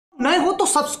नए हो तो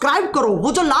सब्सक्राइब करो,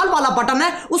 वो जो लाल वाला बटन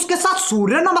है उसके साथ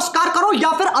सूर्य नमस्कार करो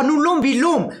या फिर अनुलोम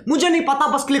विलोम, मुझे नहीं पता,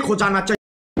 बस क्लिक हो जाना चाहिए।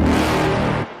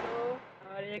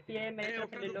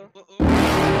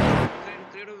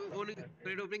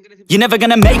 You're never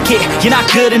gonna make it, you're not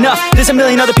good enough. There's a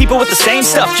million other people with the same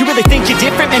stuff. You really think you're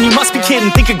different? Man, you must be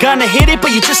kidding. Think you're gonna hit it,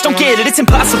 but you just don't get it. It's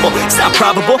impossible, it's not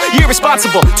probable, you're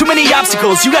irresponsible. Too many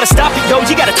obstacles, you gotta stop it, yo.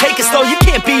 You gotta take it slow, you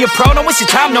can't be a pro. Don't waste your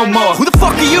time no more. Who the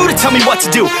fuck are you to tell me what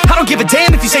to do? I don't give a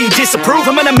damn if you say you disapprove.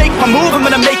 I'm gonna make my move, I'm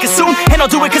gonna make it soon. And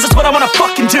I'll do it cause it's what I wanna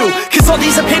fucking do. Cause all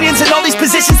these opinions and all these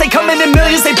positions, they come in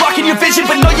millions, they blocking your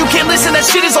vision. But no, you can't listen, that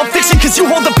shit is all fiction. Cause you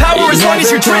hold the power as long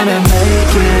as you're dreaming.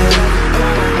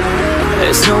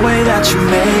 There's no way that you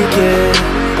make it.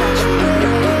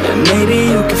 And maybe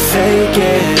you can fake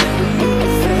it,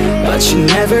 but you're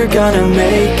never gonna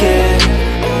make it.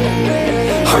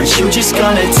 Aren't you just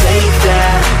gonna take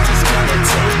that?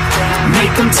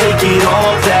 Make them take it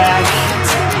all back.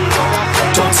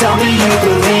 Don't tell me you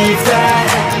believe that.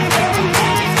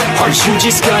 Aren't you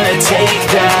just gonna take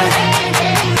that?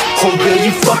 Or will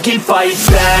you fucking fight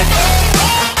back?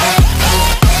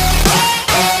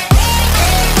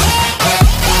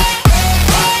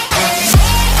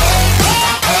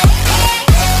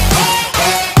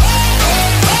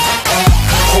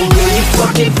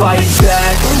 Fucking fight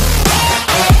back.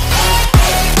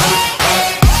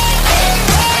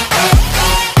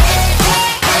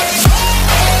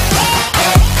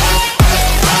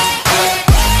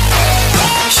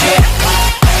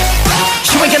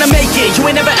 You ain't gonna make it, you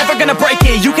ain't never ever gonna break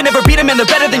it. You can never beat them and they're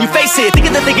better than you, face it.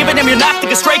 Thinking that they give a damn, you're not,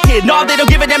 think a straight kid. No, they don't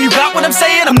give a damn, you got what I'm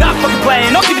saying? I'm not fucking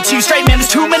playing, I'll give it to you straight, man. There's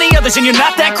too many others and you're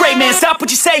not that great, man. Stop what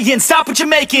you're saying, stop what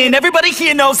you're making. Everybody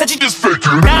here knows that you just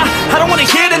faking. Nah, I don't wanna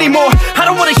hear it anymore, I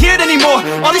don't wanna hear it anymore.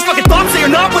 All these fucking thoughts, they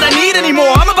are not what I need anymore.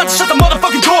 I'm about to shut the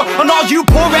motherfucking door on all you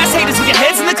poor ass haters with your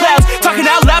heads in the clouds, talking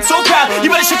out loud so proud.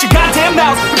 You better shut your goddamn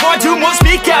mouth before I do more,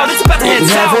 speak out. It's about to head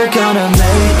south. You're never gonna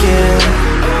make it.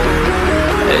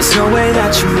 There's no way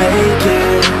that you make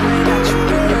it.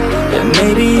 And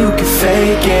maybe you can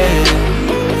fake it,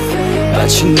 but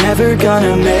you're never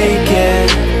gonna make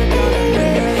it.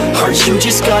 Aren't you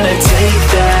just gonna take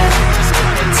that?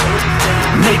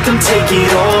 Make them take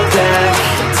it all back.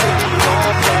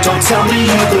 Don't tell me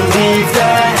you believe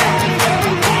that.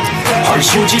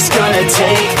 Aren't you just gonna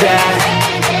take that?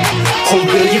 Or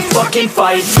will you fucking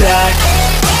fight back?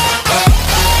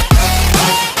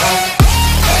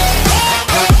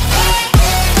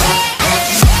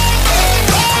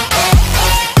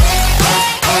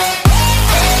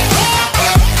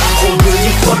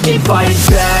 Fucking fight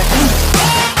back.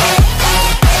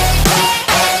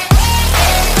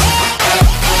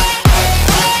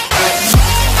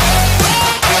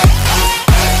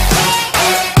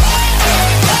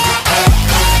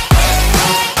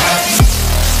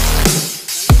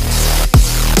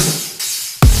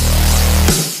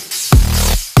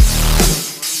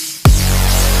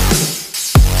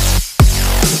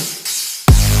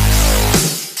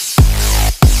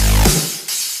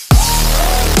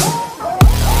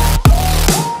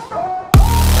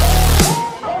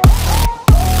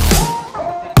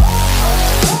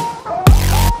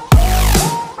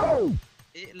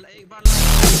 एक बार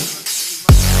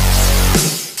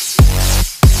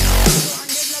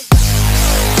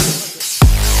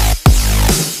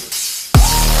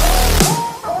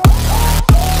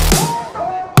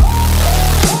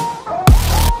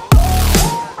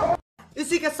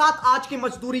इसी के साथ आज की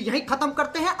मजदूरी यहीं खत्म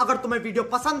करते हैं। अगर तुम्हें वीडियो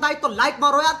पसंद आई तो लाइक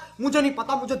मारो यार, मुझे नहीं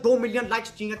पता, मुझे 2 मिलियन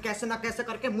लाइक्स चाहिए, कैसे ना कैसे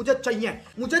करके मुझे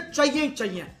चाहिए ही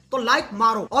चाहिए, तो लाइक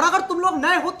मारो। और अगर तुम लोग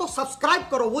नए हो तो सब्सक्राइब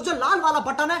करो, वो जो लाल वाला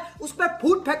बटन है उस पर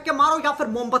फूट फेंक के मारो या फिर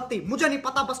मोमबत्ती, मुझे नहीं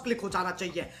पता, बस क्लिक हो जाना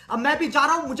चाहिए। अब मैं भी जा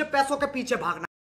रहा हूं, मुझे पैसों के पीछे भागना।